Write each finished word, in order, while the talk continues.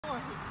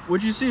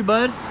What'd you see,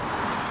 bud?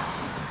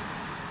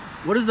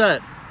 What is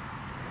that?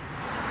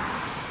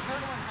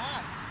 Turtle in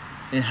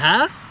half. In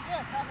half?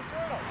 Yeah, it's half a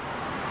turtle.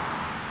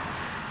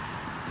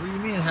 What do you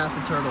mean half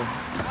a turtle? I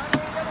don't know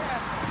the other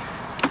half.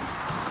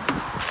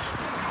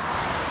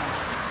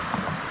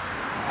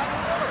 Half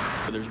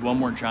a turtle. There's one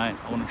more giant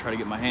I want to try to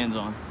get my hands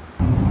on.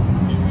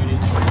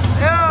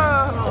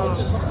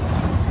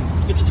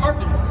 It's a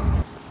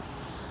tarpon.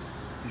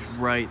 He's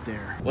right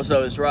there. What's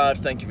up, it's Raj.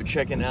 Thank you for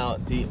checking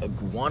out the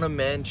Iguana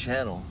Man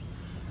channel.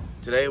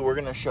 Today we're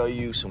gonna show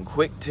you some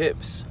quick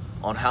tips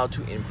on how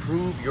to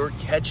improve your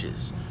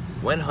catches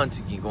when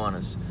hunting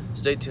iguanas.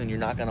 Stay tuned, you're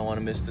not gonna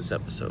wanna miss this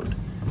episode.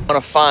 I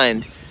wanna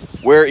find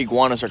where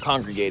iguanas are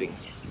congregating.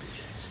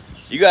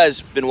 You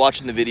guys been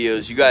watching the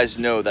videos, you guys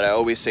know that I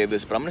always say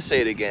this, but I'm gonna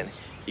say it again.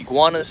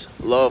 Iguanas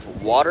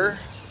love water,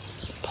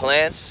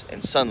 plants,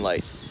 and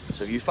sunlight.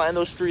 So if you find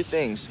those three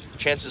things,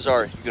 chances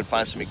are you can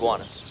find some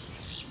iguanas.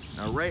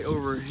 Now right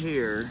over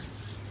here,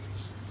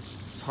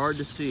 it's hard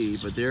to see,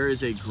 but there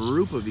is a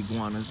group of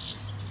iguanas,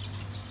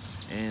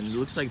 and it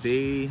looks like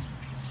they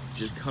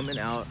just coming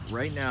out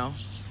right now,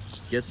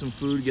 get some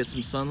food, get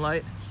some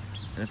sunlight,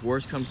 and if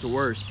worse comes to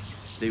worst,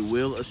 they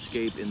will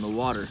escape in the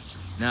water.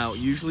 Now,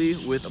 usually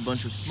with a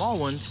bunch of small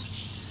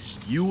ones,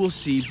 you will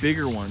see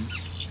bigger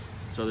ones.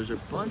 So there's a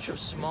bunch of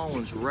small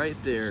ones right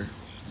there,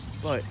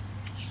 but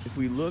if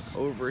we look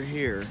over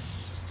here,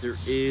 there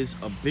is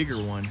a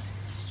bigger one.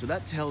 So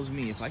that tells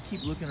me if I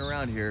keep looking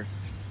around here,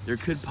 there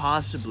could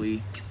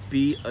possibly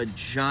be a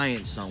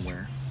giant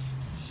somewhere.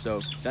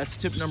 So that's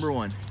tip number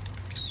one.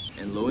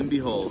 And lo and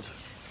behold,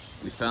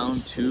 we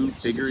found two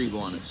bigger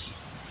iguanas.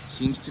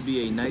 Seems to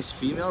be a nice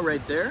female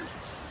right there,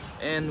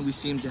 and we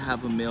seem to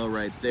have a male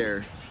right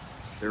there.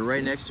 They're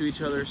right next to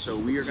each other, so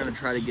we are gonna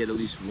try to get at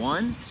least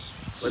one,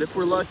 but if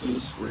we're lucky,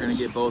 we're gonna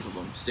get both of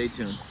them. Stay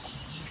tuned.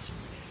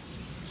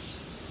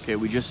 Okay,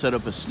 we just set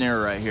up a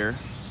snare right here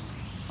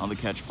on the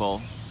catch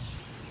pole.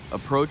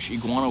 Approach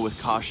iguana with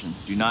caution.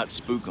 Do not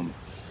spook them.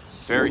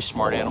 Very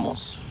smart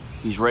animals.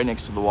 He's right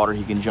next to the water.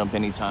 He can jump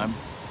anytime.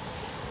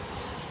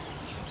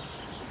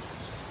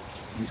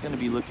 He's gonna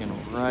be looking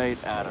right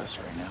at us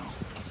right now.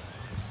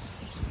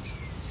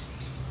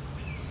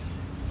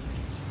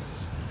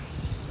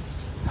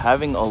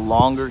 Having a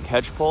longer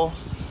catch pole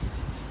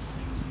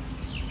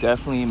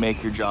definitely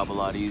make your job a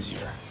lot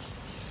easier.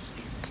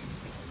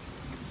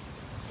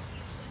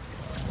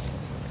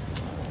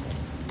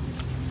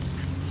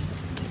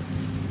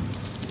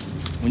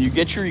 When you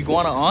get your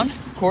iguana on,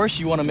 of course,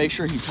 you want to make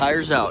sure he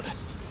tires out.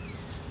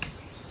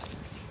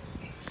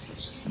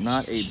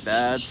 Not a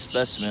bad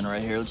specimen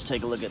right here. Let's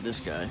take a look at this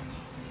guy.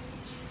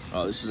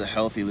 Oh, this is a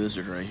healthy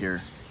lizard right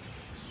here.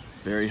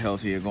 Very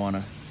healthy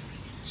iguana.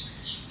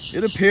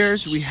 It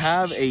appears we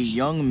have a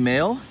young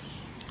male,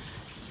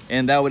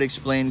 and that would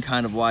explain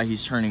kind of why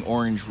he's turning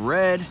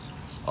orange-red.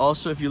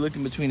 Also, if you look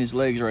in between his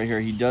legs right here,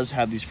 he does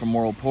have these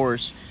femoral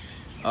pores.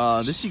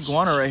 This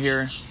iguana right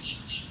here,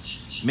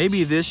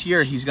 maybe this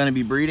year he's gonna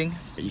be breeding.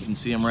 You can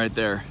see him right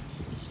there.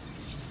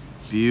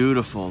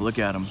 Beautiful, look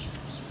at him.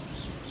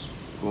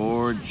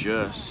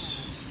 Gorgeous.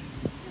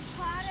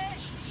 You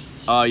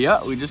caught it?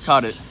 Yeah, we just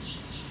caught it.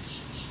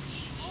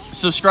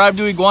 Subscribe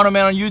to Iguana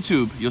Man on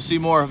YouTube. You'll see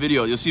more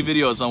videos. You'll see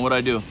videos on what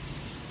I do.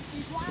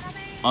 Iguana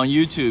Man? On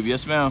YouTube,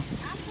 yes ma'am. I'm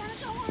gonna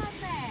go on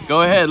there.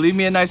 Go ahead, leave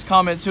me a nice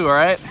comment too, all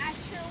right? I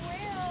sure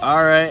will.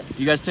 All right,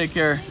 you guys take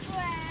care. Be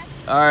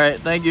blessed. All right,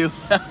 thank you.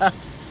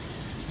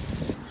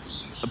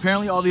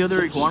 Apparently all the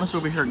other iguanas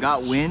over here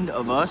got wind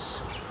of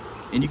us,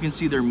 and you can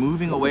see they're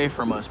moving away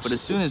from us, but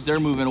as soon as they're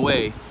moving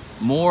away,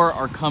 more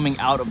are coming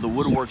out of the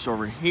woodworks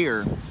over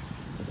here,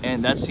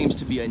 and that seems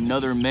to be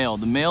another male.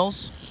 The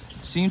males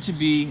seem to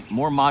be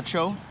more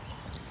macho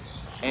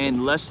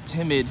and less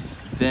timid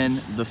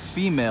than the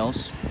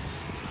females.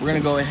 We're gonna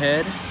go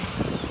ahead,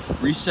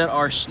 reset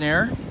our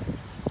snare.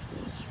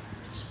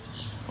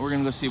 We're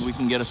gonna go see if we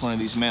can get us one of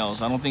these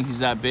males. I don't think he's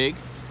that big,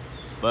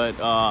 but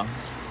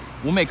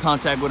we'll make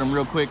contact with him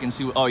real quick and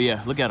see what, oh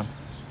yeah, look at him.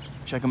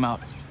 Check him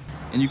out.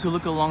 And you could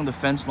look along the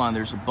fence line,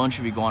 there's a bunch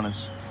of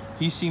iguanas.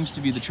 He seems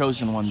to be the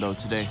chosen one though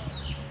today.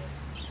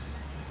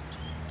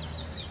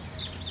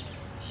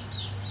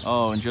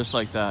 Oh, and just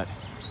like that,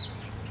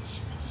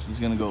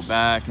 he's gonna go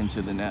back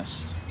into the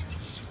nest.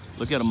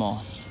 Look at them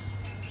all.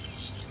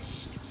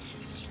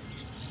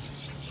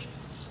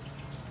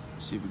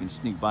 See if we can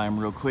sneak by him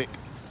real quick.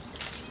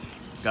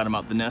 Got him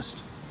out the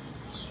nest.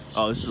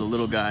 Oh, this is a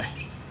little guy.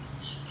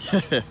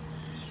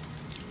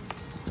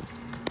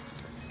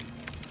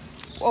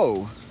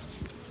 Whoa,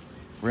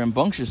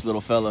 rambunctious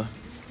little fella.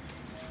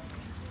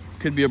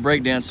 Could be a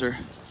break dancer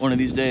one of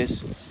these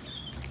days.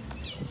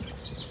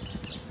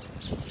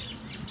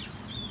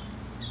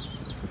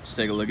 Let's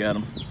take a look at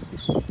him.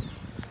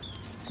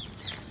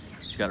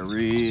 He's got a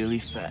really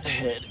fat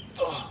head.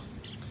 Oh,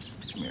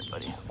 come here,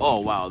 buddy. Oh,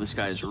 wow, this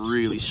guy is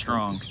really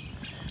strong.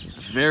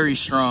 Very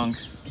strong.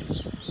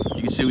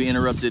 You can see we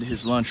interrupted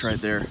his lunch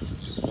right there.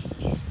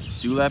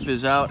 Dewlap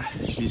is out.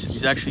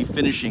 He's actually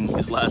finishing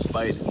his last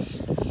bite.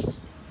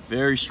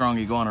 Very strong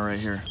iguana right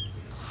here.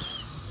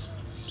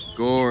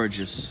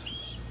 Gorgeous.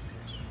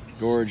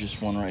 Gorgeous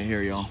one right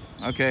here, y'all.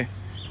 Okay,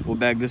 we'll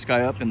bag this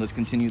guy up and let's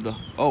continue the,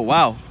 oh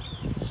wow.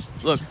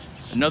 Look,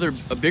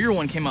 a bigger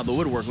one came out the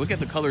woodwork. Look at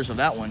the colors of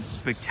that one.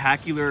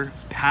 Spectacular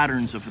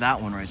patterns of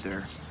that one right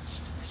there.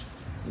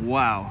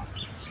 Wow.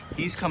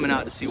 He's coming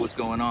out to see what's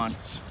going on.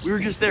 We were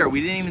just there, we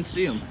didn't even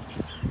see him.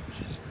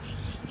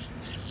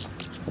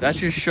 That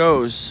just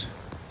shows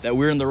that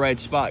we're in the right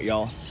spot,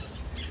 y'all.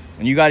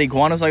 When you got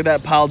iguanas like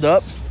that piled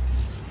up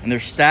and they're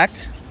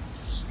stacked,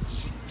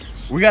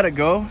 we gotta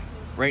go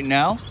right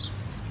now,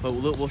 but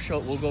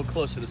we'll go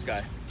close to this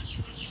guy.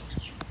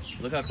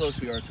 Look how close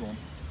we are to him.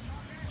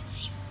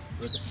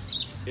 Look,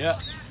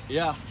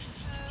 yeah.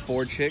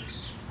 4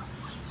 chicks.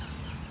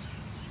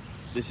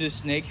 This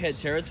is snakehead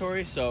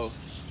territory, so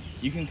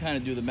you can kind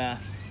of do the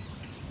math,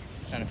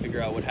 kind of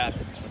figure out what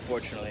happened,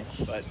 unfortunately.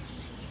 But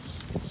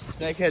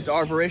snakeheads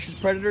are voracious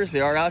predators.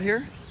 They are out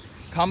here.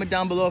 Comment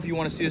down below if you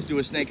want to see us do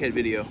a snakehead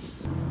video.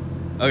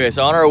 Okay,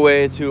 so on our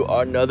way to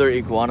another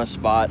iguana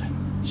spot,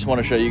 just want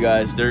to show you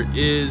guys, there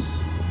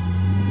is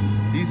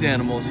these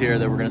animals here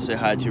that we're gonna say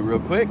hi to real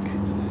quick.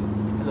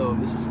 Hello,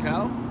 Mrs.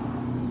 Cow.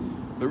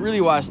 But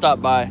really why I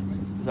stopped by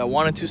is I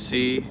wanted to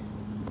see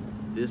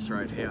this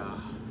right here.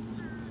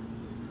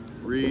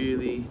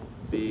 Really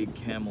big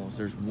camels.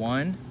 There's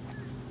one.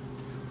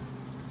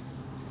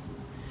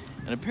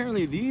 And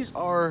apparently these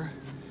are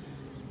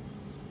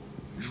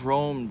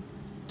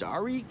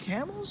dromedary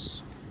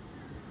camels?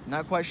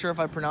 Not quite sure if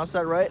I pronounced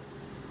that right.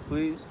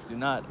 Please do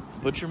not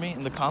butcher me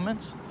in the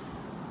comments.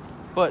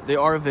 But they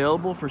are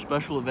available for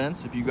special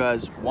events if you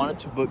guys wanted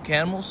to book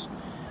camels.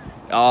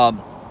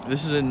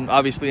 This is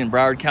obviously in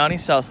Broward County,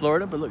 South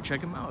Florida, but look,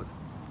 check them out.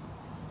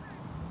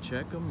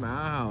 Check them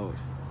out.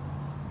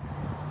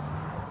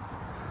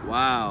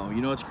 Wow,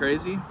 you know what's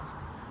crazy?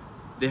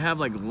 They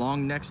have like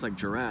long necks like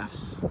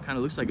giraffes. Kind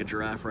of looks like a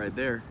giraffe right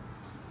there.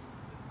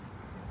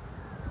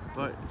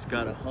 But it's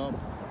got a hump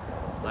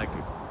like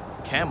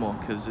a camel,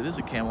 because it is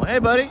a camel. Hey,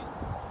 buddy.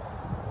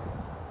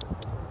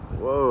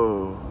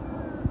 Whoa.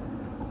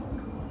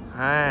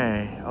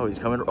 Hi. Oh, he's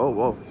coming. Oh,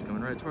 whoa. He's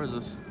coming right towards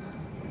us.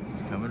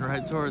 He's coming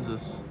right towards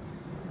us.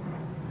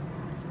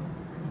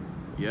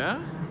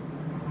 Yeah?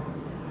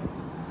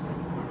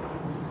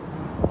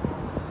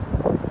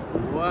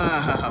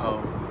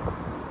 Wow.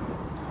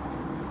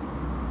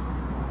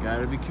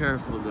 Gotta be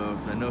careful though,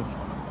 because I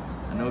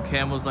know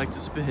camels like to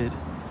spit.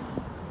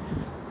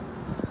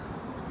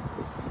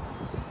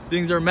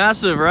 Things are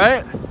massive,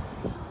 right?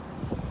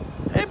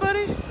 Hey,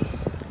 buddy.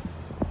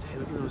 Hey,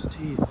 look at those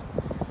teeth.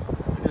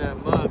 Look at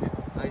that mug.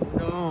 I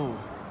know.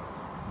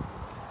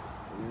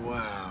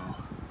 Wow.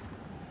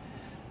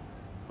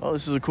 Well,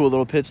 this is a cool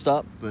little pit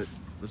stop, but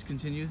let's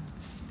continue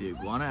the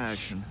iguana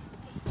action.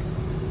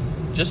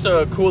 Just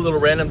a cool little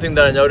random thing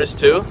that I noticed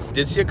too.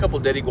 Did see a couple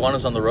dead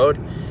iguanas on the road,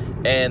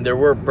 and there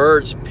were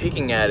birds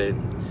picking at it.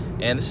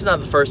 And this is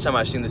not the first time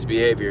I've seen this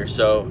behavior,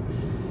 so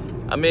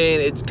I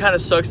mean, it kind of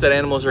sucks that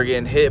animals are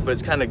getting hit, but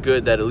it's kind of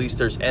good that at least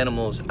there's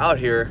animals out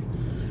here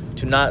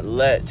to not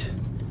let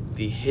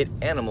the hit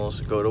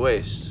animals go to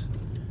waste.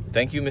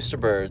 Thank you, Mr.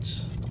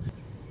 Birds.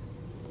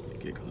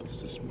 Get close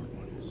to smart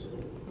ones.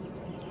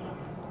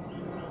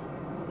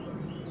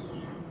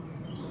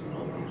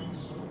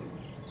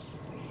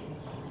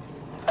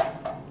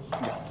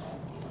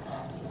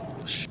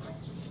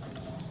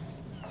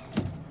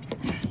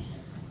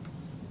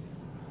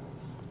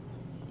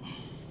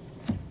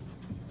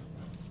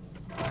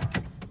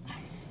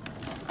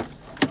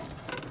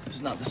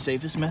 It's not the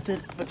safest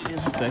method, but it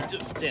is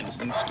effective. Damn, this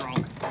thing's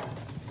strong.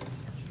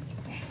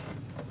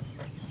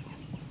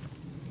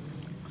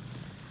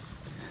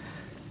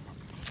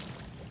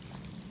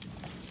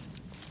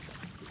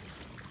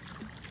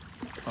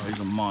 Oh, he's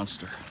a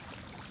monster.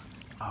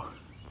 Oh,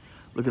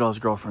 look at all his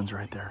girlfriends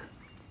right there.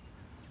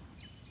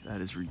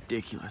 That is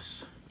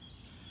ridiculous.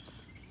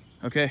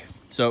 Okay,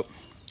 so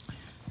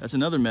that's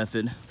another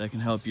method that can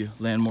help you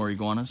land more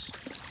iguanas.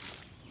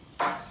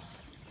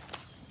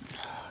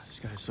 This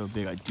guy's so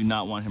big, I do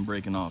not want him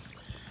breaking off.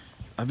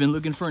 I've been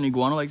looking for an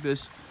iguana like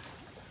this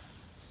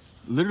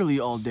literally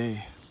all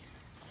day.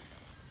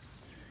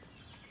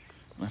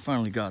 And I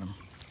finally got him.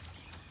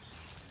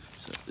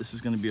 So this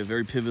is gonna be a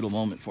very pivotal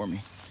moment for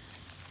me.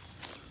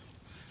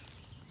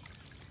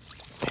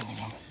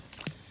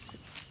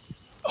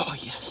 Oh,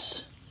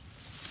 yes.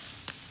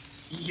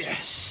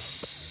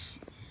 Yes.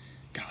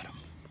 Got him.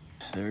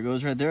 There it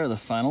goes right there, the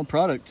final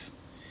product.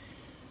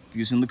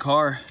 Using the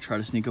car, try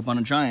to sneak up on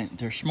a giant.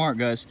 They're smart,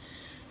 guys.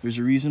 There's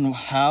a reason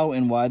how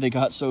and why they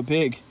got so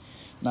big,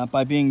 not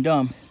by being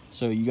dumb.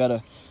 So you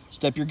gotta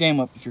step your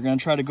game up if you're gonna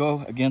try to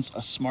go against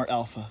a smart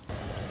alpha.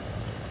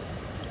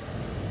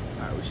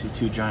 All right, we see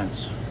 2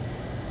 giants.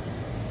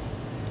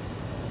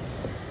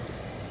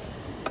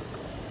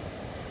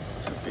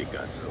 It's a big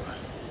Godzilla.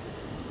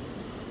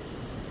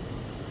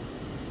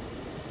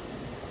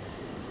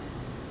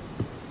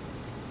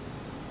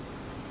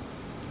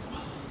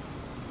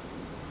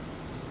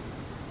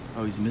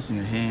 Oh, he's missing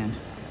a hand.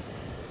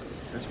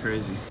 That's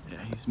crazy.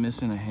 Yeah, he's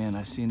missing a hand.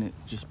 I seen it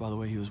just by the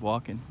way he was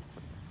walking.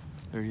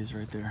 There he is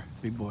right there,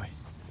 big boy.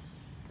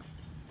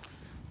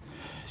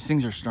 These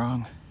things are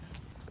strong.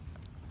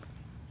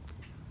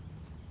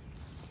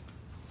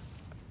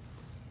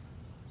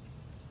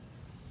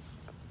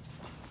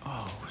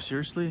 Oh,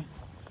 seriously?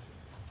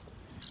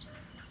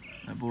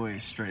 That boy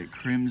is straight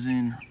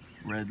crimson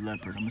red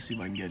leopard. I'm gonna see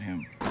if I can get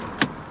him.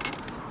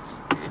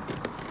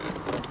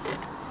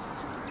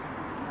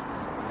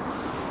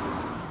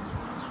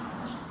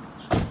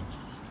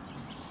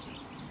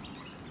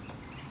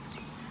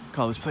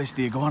 Call this place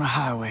the Iguana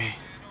Highway.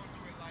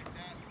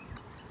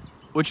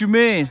 What you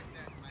mean?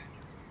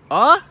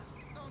 Huh?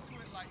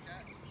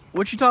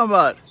 What you talking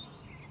about?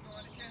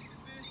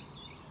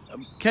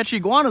 Catch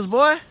iguanas,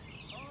 boy.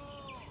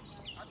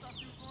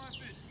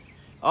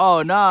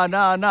 Oh, nah,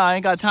 I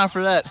ain't got time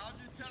for that. I was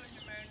just telling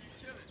you, man, you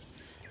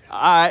chilling.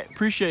 Alright,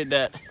 appreciate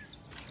that.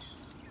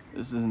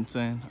 This is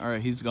insane.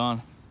 Alright, he's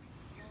gone.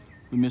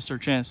 We missed our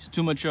chance.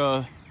 Too much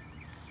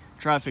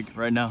traffic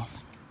right now.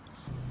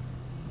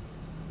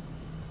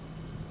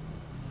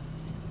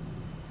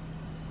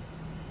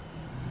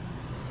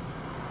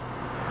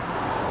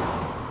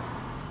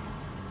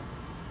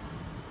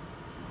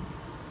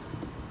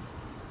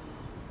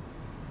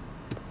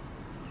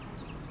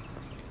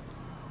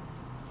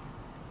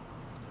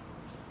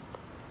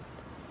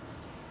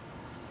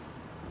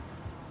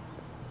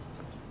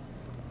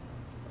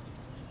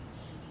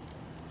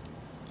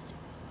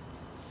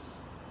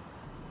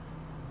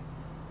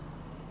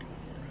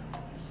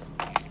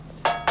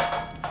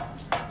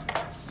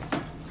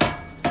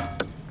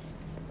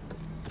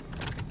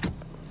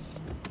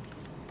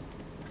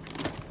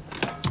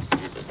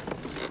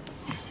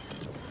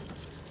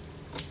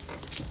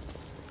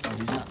 Oh,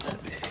 he's not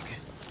that big.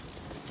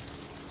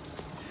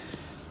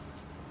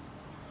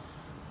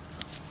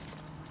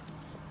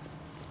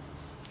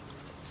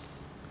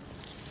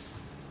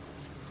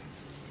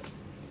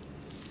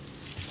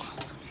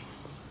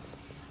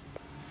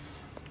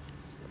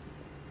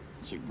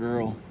 It's a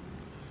girl.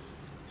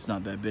 It's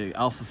not that big.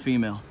 Alpha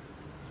female.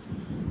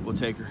 We'll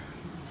take her.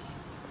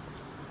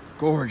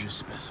 Gorgeous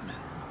specimen.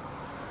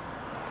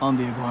 On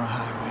the Iguana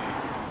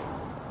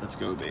Highway. Let's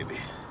go, baby.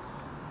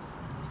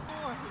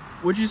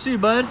 What'd you see,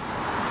 bud?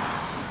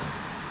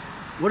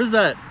 What is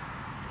that?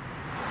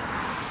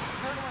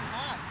 Turtle in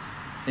half.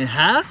 In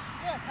half?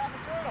 Yeah, it's half a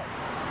turtle.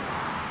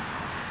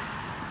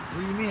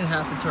 What do you mean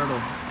half a turtle? I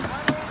know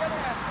where the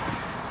other half is.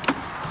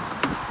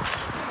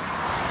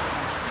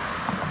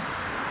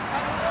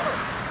 Half a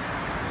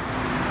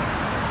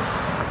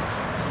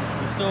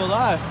turtle. He's still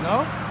alive,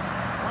 no?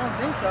 I don't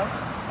think so.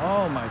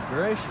 Oh my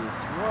gracious,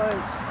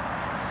 what?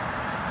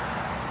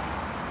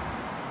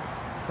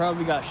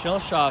 Probably got shell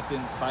shocked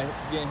and by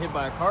getting hit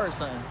by a car or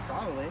something.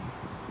 Probably.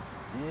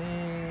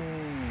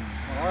 Dang.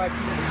 Well, R.I.P.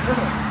 to the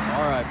turtle.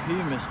 R.I.P.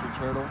 Mr.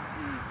 Turtle.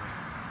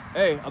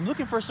 Hey, I'm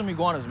looking for some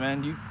iguanas,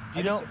 man.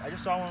 I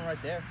just saw one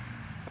right there.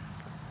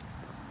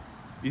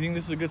 You think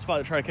this is a good spot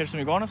to try to catch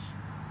some iguanas?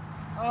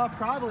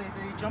 Probably.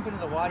 They jump into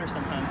the water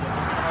sometimes. So it's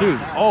kinda hard Dude,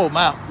 to catch. oh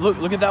man,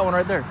 look at that one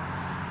right there.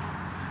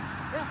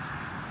 Yeah.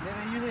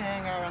 They usually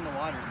hang out around the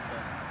water and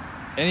stuff.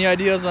 Any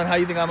ideas on how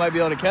you think I might be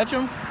able to catch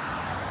them?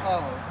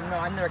 Oh, no,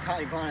 I've never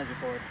caught iguanas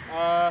before.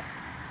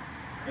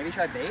 Maybe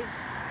try bait?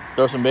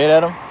 Throw some bait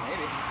at them?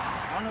 Maybe.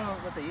 I don't know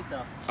what they eat though.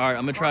 All right,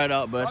 I'm gonna try it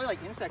out, bud. Probably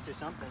like insects or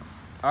something.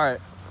 All right,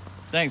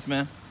 thanks,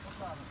 man. No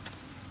problem.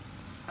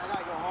 I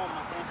gotta go home.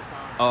 My parents are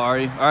calling. Oh, are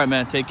you? All right,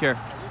 man, take care. You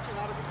two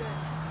have a good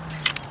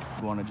day.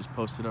 Iguana just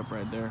posted up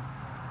right there.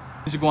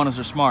 These iguanas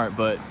are smart,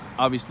 but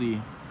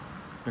obviously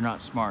they're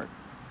not smart.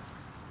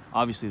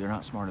 Obviously they're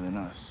not smarter than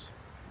us.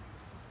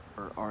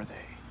 Or are they?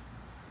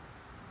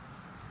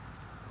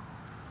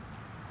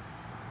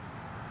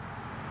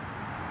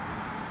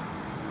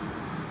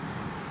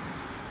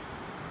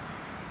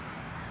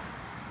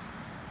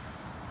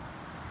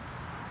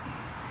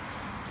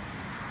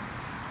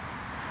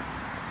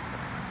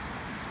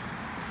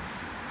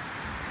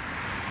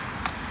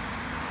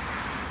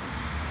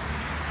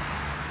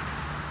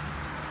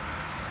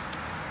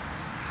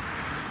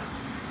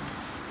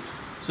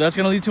 So that's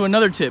gonna lead to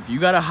another tip. You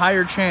got a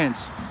higher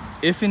chance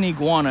if an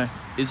iguana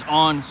is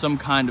on some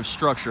kind of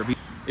structure.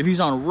 If he's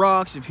on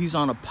rocks, if he's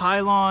on a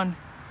pylon.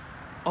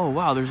 Oh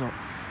wow,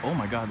 oh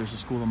my God, there's a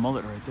school of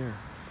mullet right there.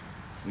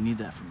 We need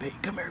that for bait.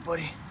 Come here,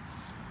 buddy.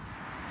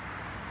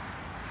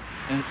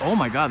 And oh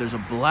my God, there's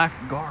a black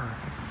gar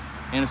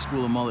and a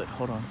school of mullet.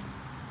 Hold on.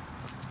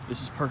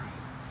 This is perfect.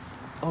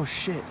 Oh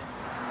shit.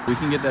 We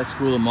can get that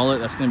school of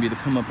mullet. That's gonna be the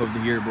come up of the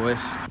year,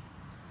 boys.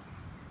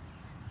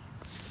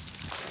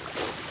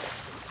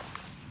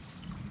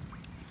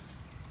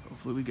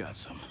 Hopefully we got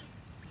some.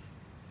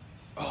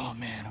 Oh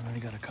man, I've only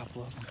got a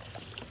couple of them.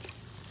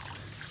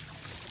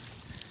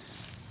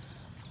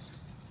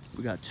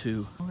 We got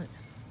two.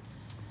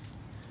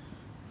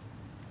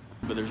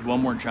 But there's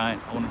one more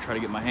giant I want to try to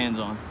get my hands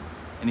on.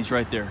 And he's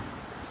right there.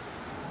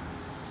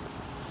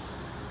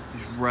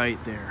 He's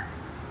right there.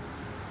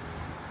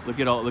 Look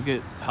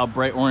at how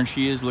bright orange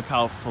he is. Look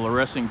how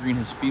fluorescent green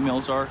his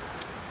females are.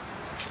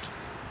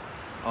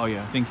 Oh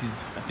yeah, I think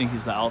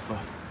he's the alpha.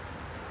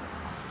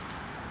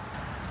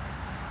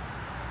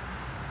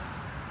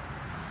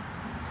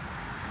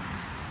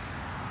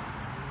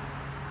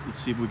 Let's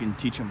see if we can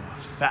teach him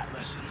a fat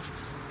lesson.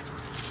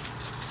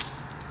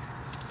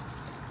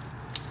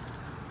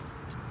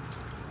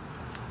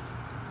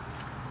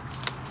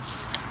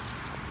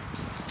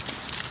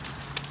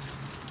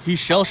 He's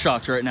shell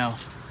shocked right now.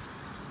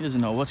 He doesn't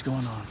know what's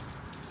going on.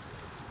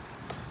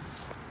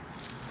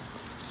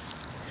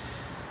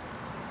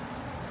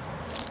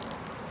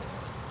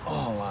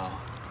 Oh, wow.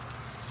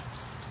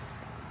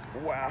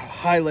 Wow,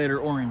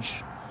 highlighter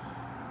orange.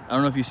 I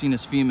don't know if you've seen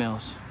his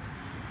females.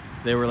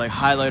 They were like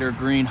highlighter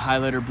green,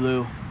 highlighter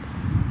blue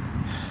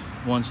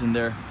ones in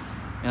there.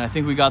 And I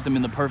think we got them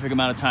in the perfect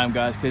amount of time,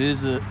 guys,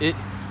 because it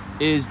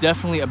is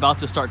definitely about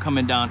to start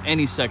coming down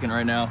any second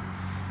right now.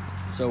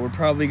 So we're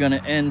probably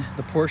gonna end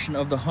the portion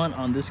of the hunt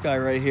on this guy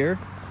right here.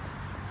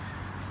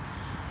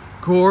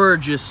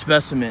 Gorgeous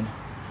specimen.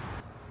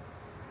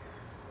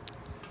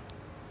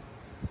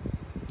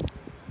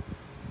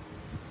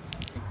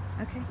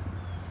 Okay.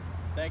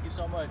 Thank you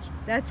so much.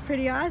 That's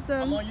pretty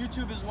awesome. I'm on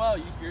YouTube as well.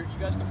 You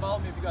guys can follow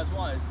me if you guys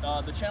want.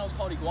 The channel is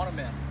called Iguana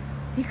Man.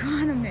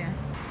 Iguana Man.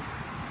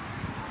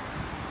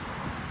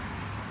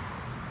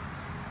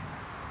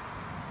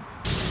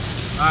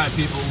 All right,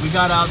 people, we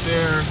got out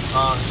there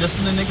just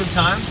in the nick of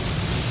time.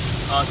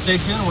 Stay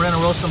tuned, we're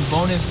gonna roll some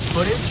bonus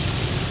footage.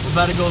 We're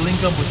about to go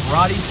link up with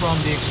Roddy from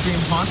the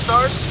Extreme Pawn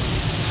Stars.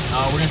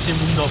 We're gonna see if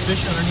we can go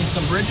fishing underneath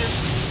some bridges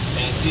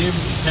and see if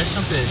we can catch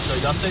some fish. So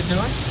y'all stay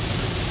tuned.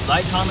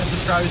 Like, comment,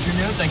 subscribe if you're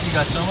new. Thank you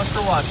guys so much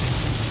for watching.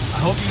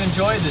 I hope you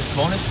enjoy this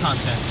bonus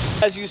content.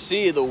 As you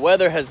see, the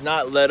weather has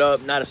not let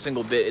up, not a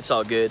single bit. It's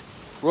all good.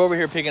 We're over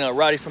here picking up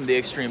Roddy from the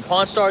Extreme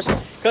Pawn Stars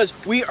because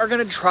we are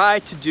gonna try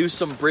to do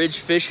some bridge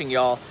fishing,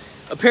 y'all.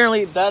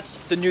 Apparently, that's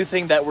the new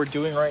thing that we're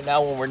doing right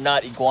now when we're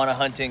not iguana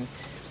hunting.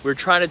 We're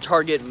trying to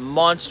target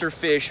monster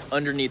fish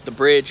underneath the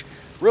bridge.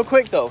 Real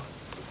quick though,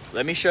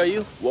 let me show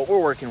you what we're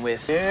working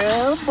with.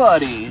 Yeah,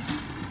 buddy.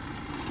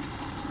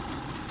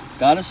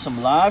 Got us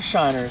some live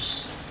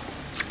shiners.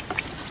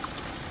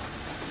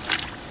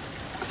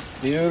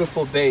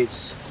 Beautiful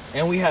baits.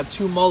 And we have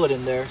 2 mullet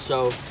in there,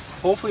 so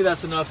hopefully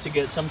that's enough to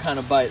get some kind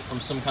of bite from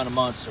some kind of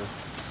monster.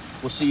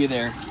 We'll see you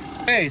there.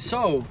 Hey,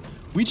 so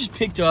we just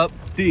picked up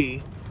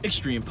the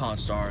Extreme Pawn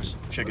Stars.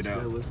 Check it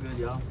out. What's good,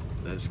 y'all?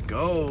 Let's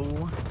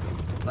go.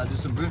 About to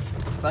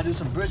do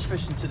some bridge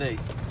fishing today.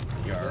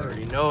 You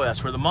already know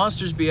that's where the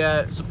monsters be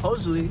at,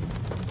 supposedly.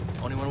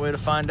 Only one way to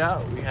find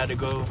out. We had to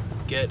go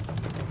get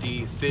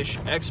the fish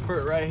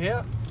expert right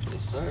here.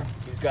 Yes, sir.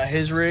 He's got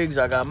his rigs,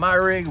 I got my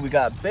rig, we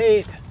got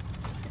bait.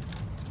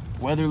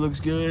 Weather looks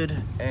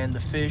good, and the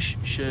fish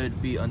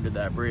should be under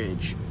that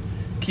bridge.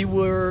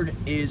 Keyword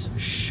is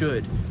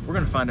should. We're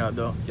gonna find out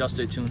though. Y'all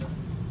stay tuned.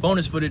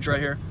 Bonus footage right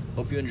here.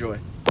 Hope you enjoy.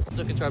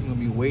 Stuck and Tarpon gonna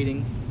be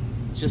waiting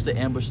just to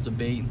ambush the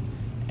bait,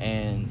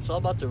 and it's all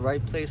about the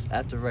right place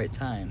at the right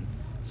time.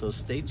 So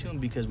stay tuned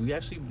because we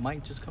actually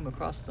might just come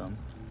across them,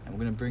 and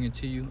we're gonna bring it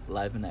to you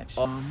live in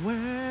action.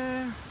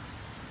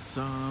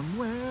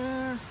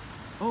 Somewhere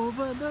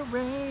over the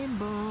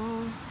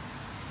rainbow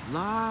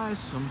lies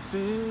some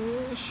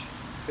fish.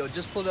 Yo,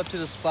 just pulled up to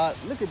the spot.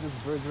 Look at this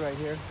bridge right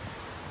here.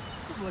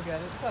 Just look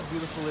at it. Look how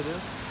beautiful it is.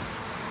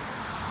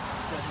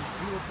 It's got this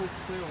beautiful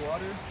clear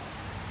water.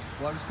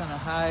 Water's kind of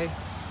high.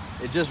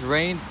 It just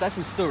rained. It's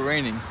actually still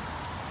raining.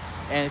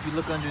 And if you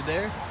look under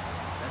there,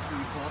 that's what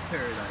we call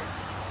paradise.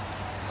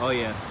 Oh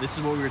yeah, this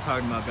is what we were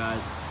talking about,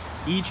 guys.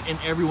 Each and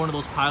every one of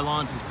those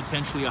pylons is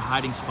potentially a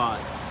hiding spot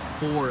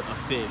for a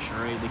fish,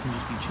 all right? They can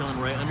just be chilling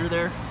right under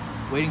there,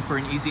 waiting for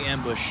an easy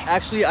ambush.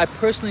 Actually, I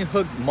personally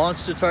hooked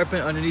monster tarpon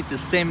underneath the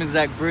same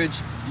exact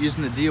bridge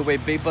using the DOA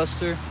bait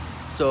buster.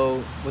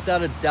 So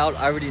without a doubt,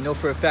 I already know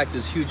for a fact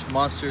there's huge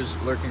monsters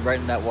lurking right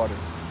in that water.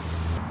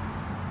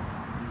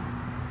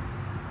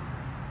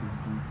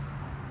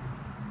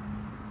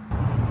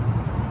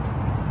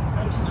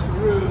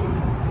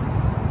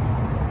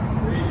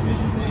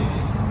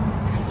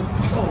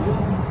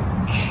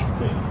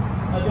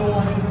 I don't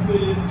want him to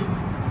spit it.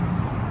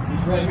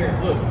 He's right here.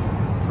 Look,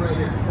 he's right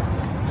here.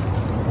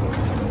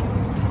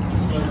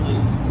 Slowly.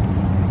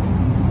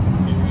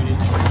 Get ready.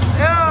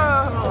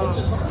 Yeah!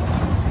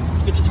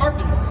 It's a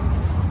tarpon.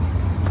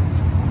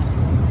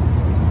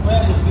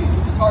 Land this piece.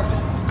 It's a tarpon.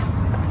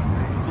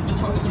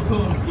 It's a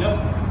coon. Yep.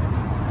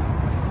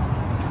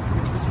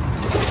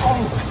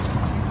 Oh!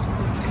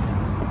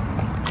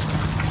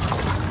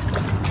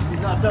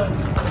 He's not done.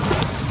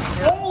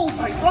 Oh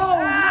my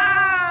God!